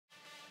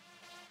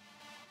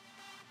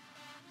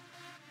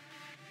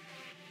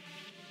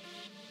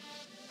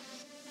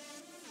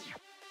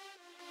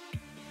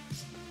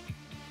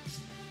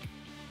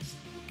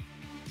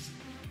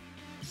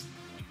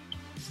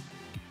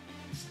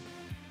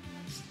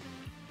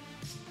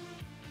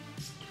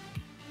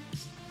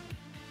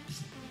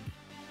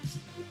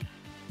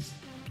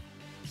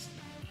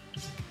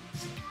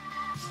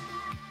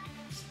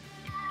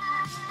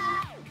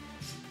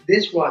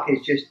this rocket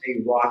is just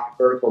a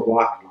vertical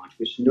rocket launch,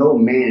 which no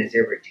man has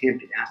ever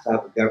attempted outside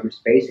of a government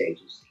space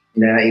agency.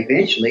 And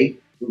eventually,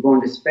 we're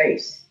going to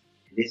space.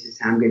 And this is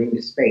how I'm getting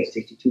to space,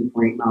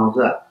 62.8 miles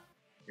up.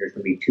 There's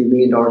going to be $2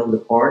 million worth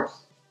of parts,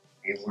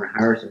 and we're going to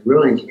hire some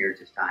real engineers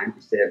this time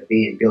instead of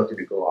being built in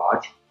a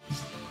garage.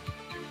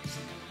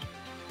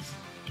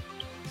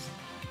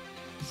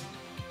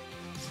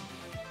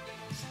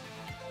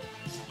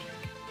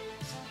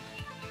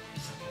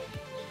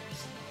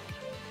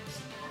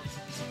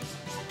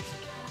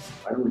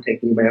 I don't want to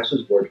take anybody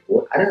else's word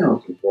for it. I don't know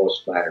if the world's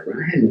flat or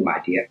round. I had no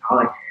idea. I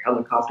like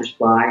helicopters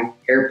fly,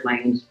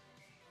 airplanes,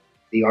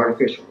 the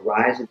artificial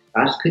horizon.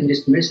 I just couldn't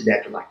dismiss it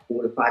after like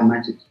 4 to 5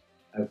 months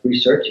of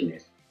researching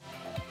this.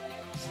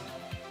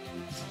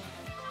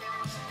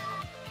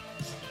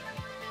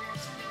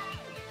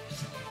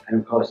 I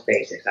don't call it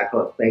SpaceX. I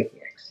call it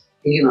FakeX.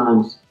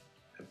 Elon's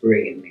a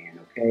brilliant man,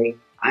 okay?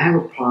 I have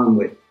a problem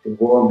with the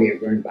world being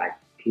run by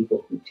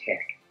people from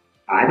tech.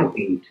 I don't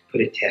mean to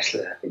put a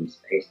Tesla up in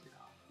space. No,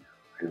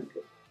 I don't do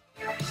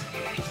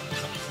it.